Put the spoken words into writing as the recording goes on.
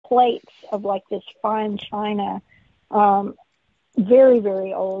plates of like this fine china, very,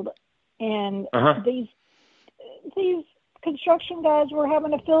 very old. And these construction guys were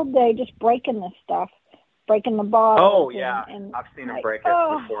having a field day just breaking this stuff, breaking the bottles. Oh, yeah. And I've seen them break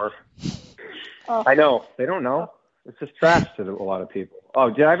it before. I know. They don't know. It's just trash to a lot of people. Oh,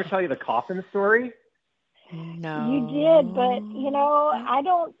 did I ever tell you the coffin story? No. You did, but, I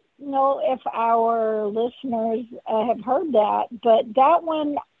don't know if our listeners have heard that, but that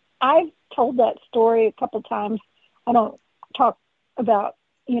one, I've told that story a couple times. I don't talk about,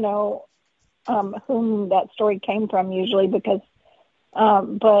 whom that story came from usually because,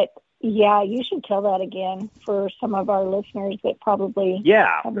 but yeah, you should tell that again for some of our listeners that probably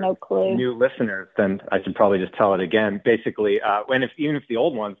have no clue. New listeners, then I should probably just tell it again. Basically, even if the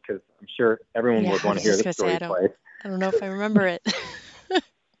old ones, because I'm sure everyone would want to hear the story twice. I don't know if I remember it.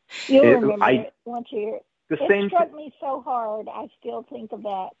 You'll remember it once you hear it. It struck me so hard. I still think of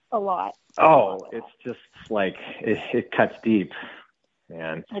that a lot. Oh, it's just like it cuts deep,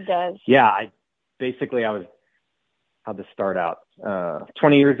 man. It does. Yeah, how'd this start out?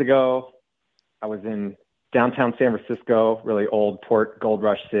 20 years ago, I was in downtown San Francisco, really old port gold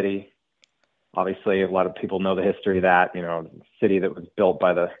rush city. Obviously, a lot of people know the history of that, city that was built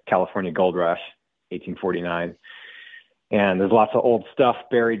by the California Gold Rush, 1849. And there's lots of old stuff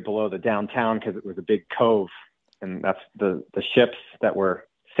buried below the downtown because it was a big cove. And that's the ships that were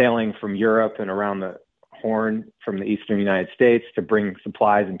sailing from Europe and around the Horn from the eastern United States to bring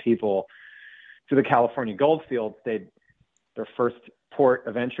supplies and people to the California gold fields. Their first port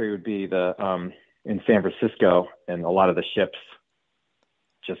of entry would be in San Francisco, and a lot of the ships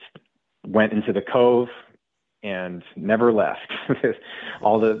just went into the cove and never left.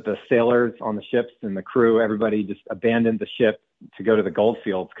 All the sailors on the ships and the crew, everybody just abandoned the ship to go to the gold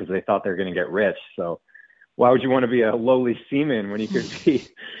fields because they thought they were going to get rich. So why would you want to be a lowly seaman when you could be,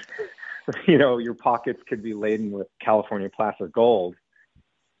 your pockets could be laden with California placer gold?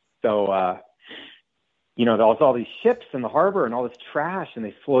 So, there was all these ships in the harbor and all this trash, and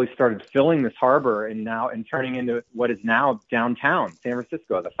they slowly started filling this harbor and turning into what is now downtown San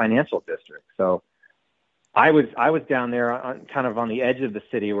Francisco, the financial district. So I was down there kind of on the edge of the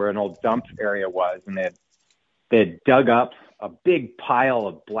city where an old dump area was, and they had dug up a big pile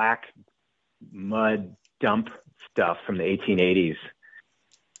of black mud dump stuff from the 1880s,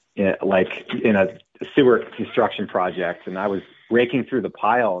 like in a sewer construction project. And I was raking through the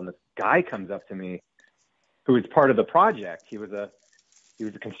pile, and this guy comes up to me who was part of the project. He was a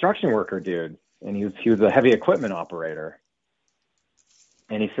construction worker dude, and he was a heavy equipment operator.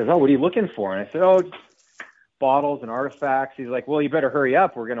 And he says, "Oh, what are you looking for?" And I said, "Oh, bottles and artifacts." He's like, "Well, you better hurry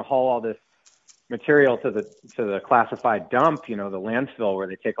up. We're going to haul all this material to the classified dump, the landfill where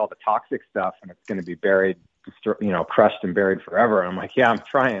they take all the toxic stuff, and it's going to be buried, crushed and buried forever." And I'm like, "Yeah, I'm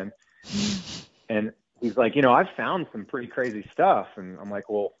trying." And he's like, "I've found some pretty crazy stuff." And I'm like,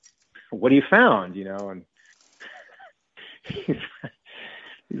 "Well, what have you found?" And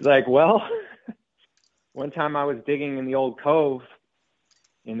he's like, "Well, one time I was digging in the old cove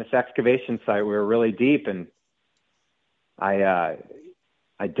in this excavation site. We were really deep, and I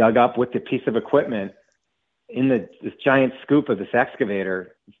dug up with the piece of equipment in this giant scoop of this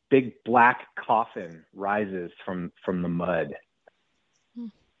excavator. This big black coffin rises from the mud."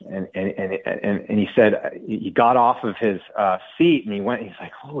 And he said he got off of his seat and he's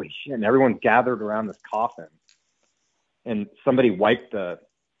like, "Holy shit." And everyone gathered around this coffin, and somebody wiped the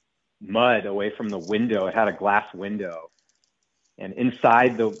mud away from the window. It had a glass window, and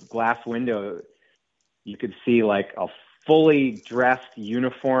inside the glass window, you could see like a fully dressed,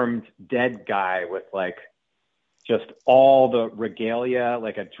 uniformed dead guy with like just all the regalia,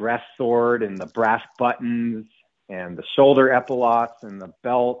 like a dress sword and the brass buttons and the shoulder epaulettes and the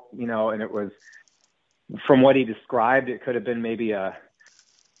belt, and it was, from what he described, it could have been maybe a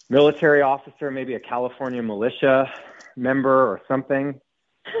military officer, maybe a California militia member or something.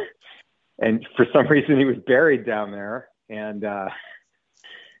 And for some reason he was buried down there, and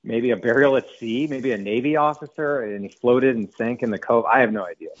maybe a burial at sea, maybe a Navy officer, and he floated and sank in the cove. I have no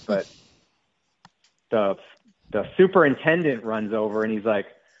idea, but the superintendent runs over and he's like,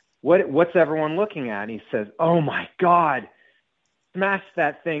 What's everyone looking at? And he says, "Oh my God, smash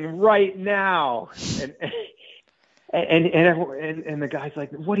that thing right now!" And the guy's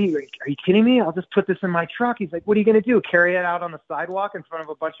like, "Are you kidding me? I'll just put this in my truck." He's like, "What are you going to do? Carry it out on the sidewalk in front of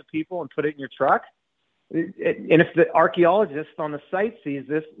a bunch of people and put it in your truck?" And if the archaeologist on the site sees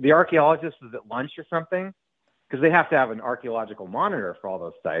this, the archaeologist is at lunch or something, because they have to have an archaeological monitor for all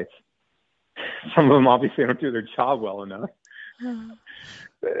those sites. Some of them obviously don't do their job well enough.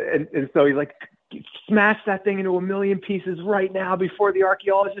 And so he's like, smash that thing into a million pieces right now before the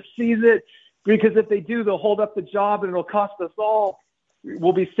archaeologist sees it. Because if they do, they'll hold up the job and it'll cost us all.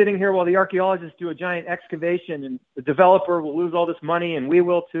 We'll be sitting here while the archaeologists do a giant excavation, and the developer will lose all this money, and we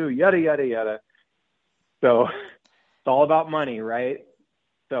will too, yada, yada, yada. So it's all about money, right?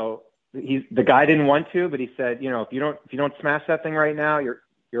 So the guy didn't want to, but he said, if you don't smash that thing right now,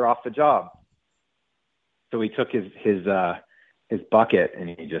 you're off the job. So he took his bucket and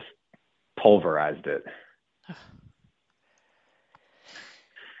he just pulverized it.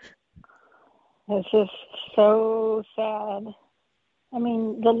 It's just so sad. I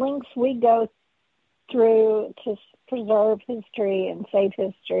mean, the lengths we go through to preserve history and save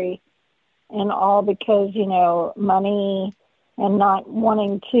history, and all because, money and not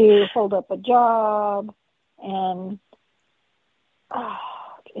wanting to hold up a job. And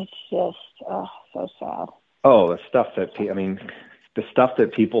it's just so sad. Oh, the stuff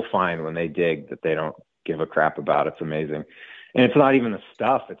that people find when they dig that they don't give a crap about. It's amazing. And it's not even the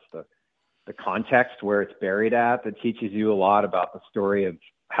stuff. It's the context where it's buried at that teaches you a lot about the story of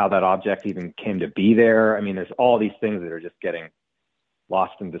how that object even came to be there. I mean, there's all these things that are just getting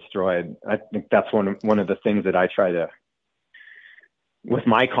lost and destroyed. I think that's one of the things that I try to, with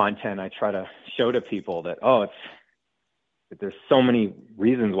my content, I try to show to people that, that there's so many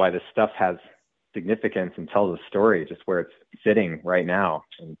reasons why this stuff has significance and tells a story just where it's sitting right now.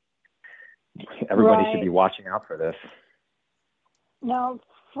 And everybody should be watching out for this. Now,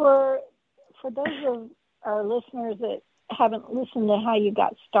 for those of our listeners that haven't listened to how you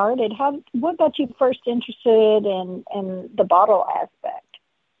got started, what got you first interested in the bottle aspect?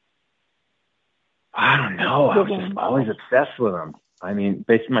 I don't know. I was just always obsessed with them. I mean,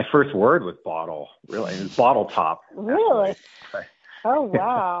 basically, my first word was bottle. Really, it was bottle top. Really? Oh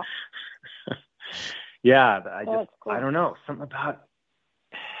wow. Yeah, cool. I don't know, something about.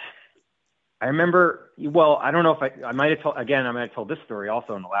 I remember. Well, I don't know if I might have told this story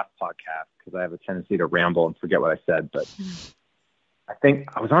also in the last podcast because I have a tendency to ramble and forget what I said. But I think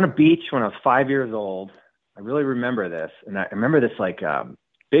I was on a beach when I was 5 years old. I really remember this, and I remember this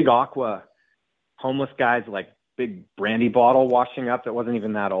big aqua homeless guy's big brandy bottle washing up that wasn't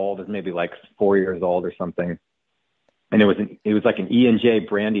even that old. It was maybe 4 years old or something. And it was like an E&J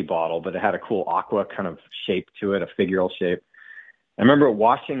brandy bottle, but it had a cool aqua kind of shape to it, a figural shape. I remember it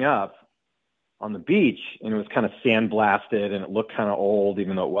washing up on the beach, and it was kind of sandblasted, and it looked kind of old,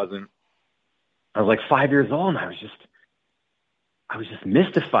 even though it wasn't. I was 5 years old, and I was just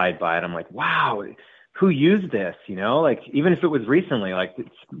mystified by it. I'm like, wow, who used this? Even if it was recently,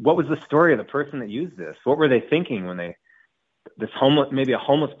 what was the story of the person that used this? What were they thinking when maybe a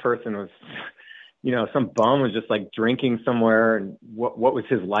homeless person was, some bum was just drinking somewhere, and what was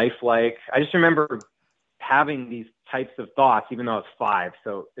his life like? I just remember having these types of thoughts, even though I was 5.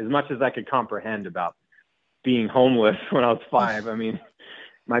 So as much as I could comprehend about being homeless when I was 5, I mean,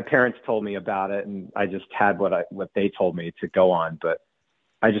 my parents told me about it, and I just had what they told me to go on. But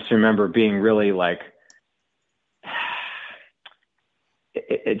I just remember being really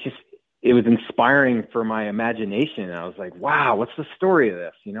it was inspiring for my imagination. And I was like, wow, what's the story of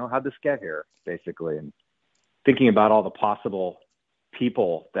this? How'd this get here, basically? And thinking about all the possible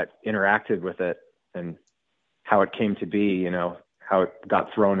people that interacted with it and how it came to be, how it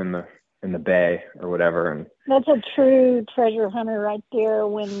got thrown in the bay or whatever. And that's a true treasure hunter right there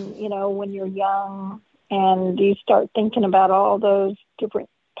when you're young and you start thinking about all those different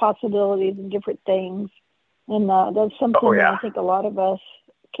possibilities and different things. And that's something that I think a lot of us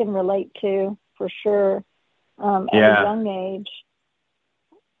can relate to for sure. At a young age,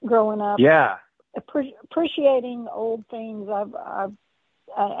 growing up, appreciating old things.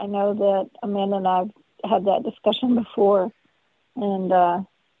 I know that Amanda and I've had that discussion before, and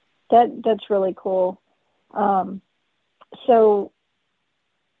that's really cool. So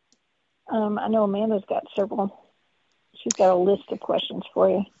I know Amanda's got several. She's got a list of questions for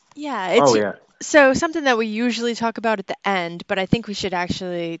you. Yeah. So something that we usually talk about at the end, but I think we should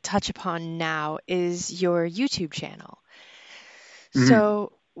actually touch upon now is your YouTube channel. Mm-hmm.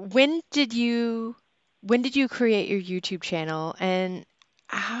 So when did you create your YouTube channel, and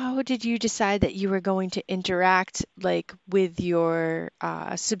how did you decide that you were going to interact with your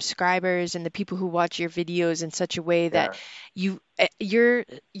subscribers and the people who watch your videos in such a way that your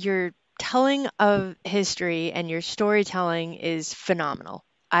telling of history and your storytelling is phenomenal?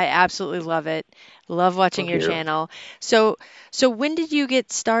 I absolutely love it. Love watching your channel. So when did you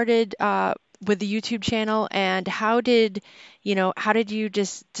get started with the YouTube channel, and how did you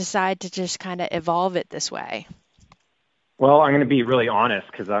just decide to just kind of evolve it this way? Well, I'm going to be really honest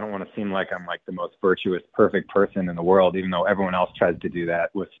because I don't want to seem like I'm like the most virtuous, perfect person in the world, even though everyone else tries to do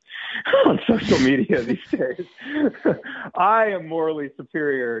that with on social media these days. I am morally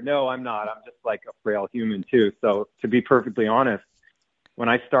superior. No, I'm not. I'm just like a frail human too. So to be perfectly honest, when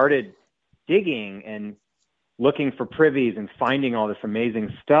I started digging and looking for privies and finding all this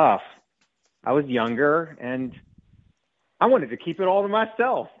amazing stuff, I was younger and I wanted to keep it all to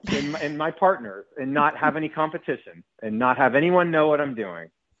myself and my partners and not have any competition and not have anyone know what I'm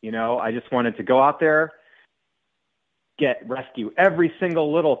doing. You know, I just wanted to go out there, rescue every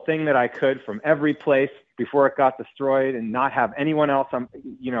single little thing that I could from every place before it got destroyed and not have anyone else,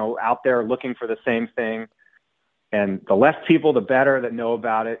 out there looking for the same thing. And the less people, the better that know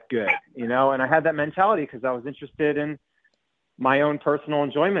about it. Good. And I had that mentality because I was interested in my own personal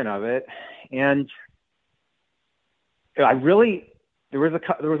enjoyment of it. And there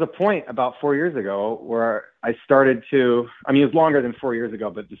was a point about 4 years ago where I started to, it was longer than 4 years ago,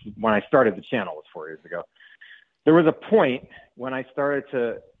 but this is when I started the channel was 4 years ago. There was a point when I started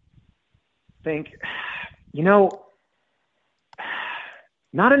to think,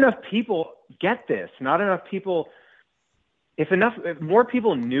 not enough people get this. Not enough people, if more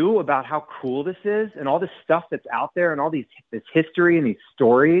people knew about how cool this is and all this stuff that's out there and all this history and these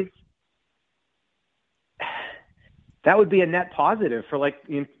stories, that would be a net positive for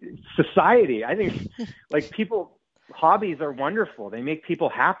society. I think hobbies are wonderful. They make people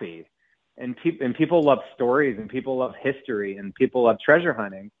happy, and people love stories, and people love history, and people love treasure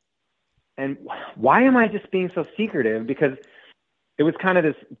hunting. And why am I just being so secretive? Because it was kind of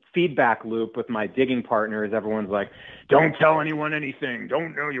this feedback loop with my digging partners. Everyone's like, don't tell anyone anything.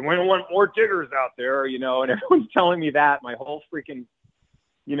 Don't know. You want more diggers out there, and everyone's telling me that my whole freaking,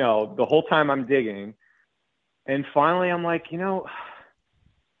 the whole time I'm digging. And finally, I'm like, I don't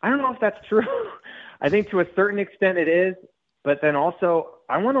know if that's true. I think to a certain extent it is, but then also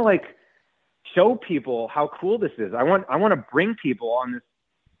I want to show people how cool this is. I want to bring people on this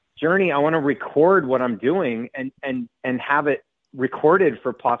journey. I want to record what I'm doing and have it recorded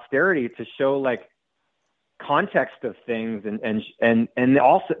for posterity to show context of things and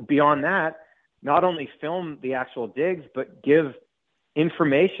also beyond that, not only film the actual digs, but give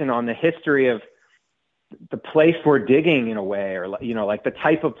information on the history of the place we're digging in a way, or the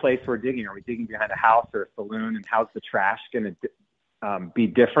type of place we're digging. Are we digging behind a house or a saloon, and how's the trash going to be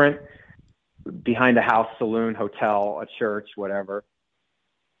different behind a house, saloon, hotel, a church, whatever?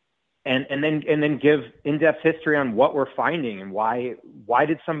 And then give in-depth history on what we're finding and why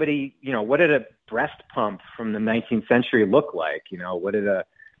did somebody, what did a breast pump from the 19th century look like?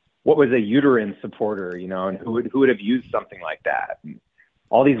 What was a uterine supporter, and who would have used something like that? And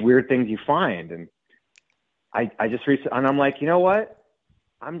all these weird things you find. And I just recently, and I'm like, you know what?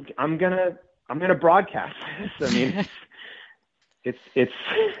 I'm gonna broadcast this.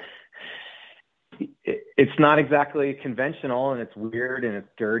 It's not exactly conventional, and it's weird, and it's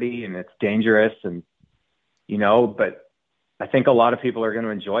dirty, and it's dangerous, and but I think a lot of people are going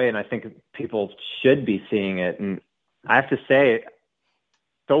to enjoy it, and I think people should be seeing it. And I have to say,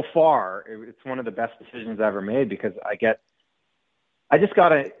 so far, it's one of the best decisions I ever made, because I just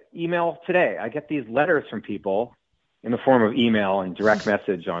got an email today. I get these letters from people in the form of email and direct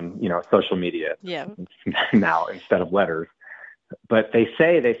message on, social media. Yeah. Now instead of letters. But they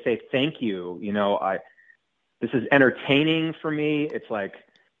say, thank you. This is entertaining for me. It's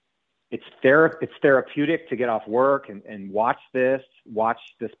it's therapeutic to get off work and watch this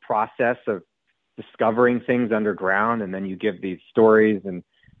process of discovering things underground. And then you give these stories and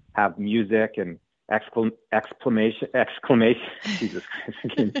have music and Jesus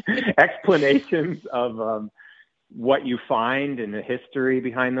Christ, explanations of what you find and the history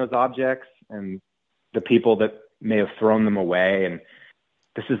behind those objects and the people that may have thrown them away. And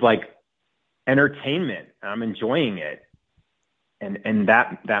this is entertainment. I'm enjoying it. And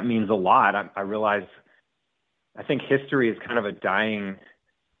that means a lot. I realize, I think history is kind of a dying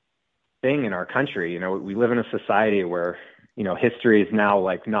thing in our country. We live in a society where, history is now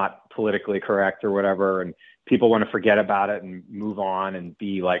not politically correct or whatever. And people want to forget about it and move on and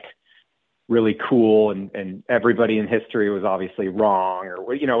be really cool. And everybody in history was obviously wrong or,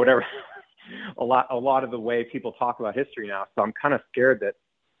 whatever. a lot of the way people talk about history now. So I'm kind of scared that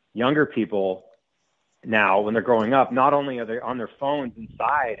younger people now, when they're growing up, not only are they on their phones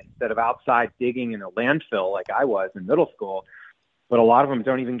inside instead of outside digging in a landfill like I was in middle school, but a lot of them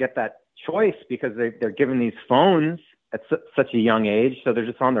don't even get that choice because they're given these phones at such a young age. So they're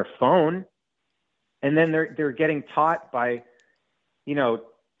just on their phone, and then they're getting taught by,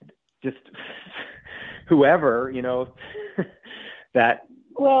 just whoever, that,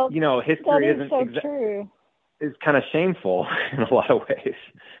 history that is isn't so true. is kind of shameful in a lot of ways.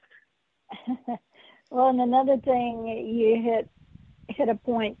 Well, and another thing, you hit a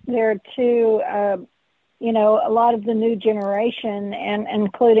point there too. A lot of the new generation, and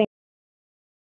including